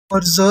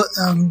was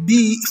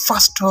be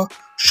first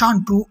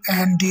Shantu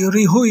and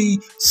RYUHEI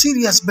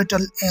serious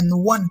battle in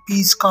One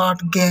Piece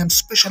card game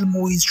special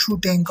movies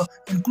shooting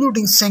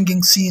including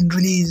singing scene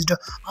released.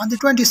 On the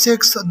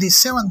 26th, the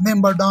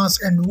 7th-member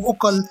dance and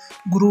vocal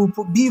group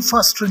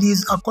BE:FIRST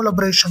released a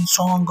collaboration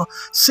song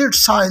Sit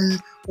Sail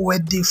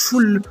with the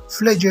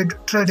full-fledged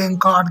trading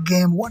card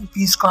game One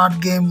Piece card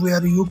game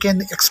where you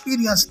can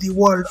experience the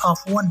world of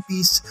One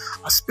Piece.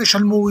 A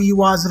special movie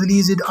was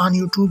released on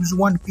YouTube's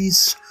One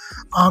Piece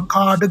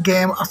card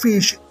game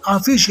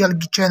official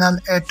channel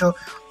at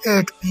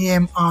 8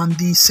 p.m. on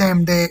the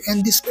same day.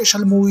 In the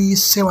special movie,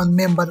 7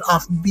 members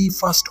of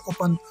BE:FIRST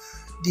opened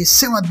the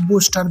 7th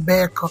booster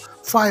back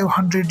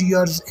 500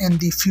 years in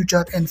the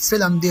future and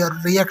filmed their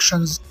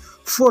reactions.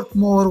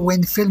 Furthermore,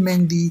 when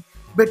filming the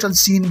battle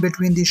scene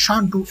between the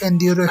Shantu and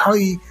the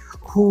RYUHEI,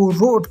 who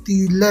wrote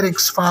the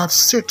lyrics for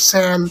Sit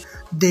Sail,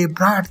 they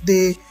brought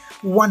the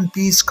One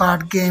Piece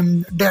card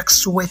game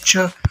decks which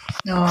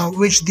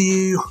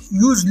they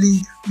usually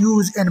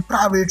use in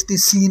private. The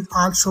scene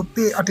also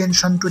pay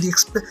attention to the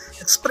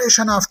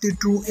expression of the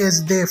two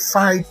as they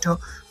fight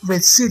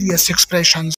with serious expressions.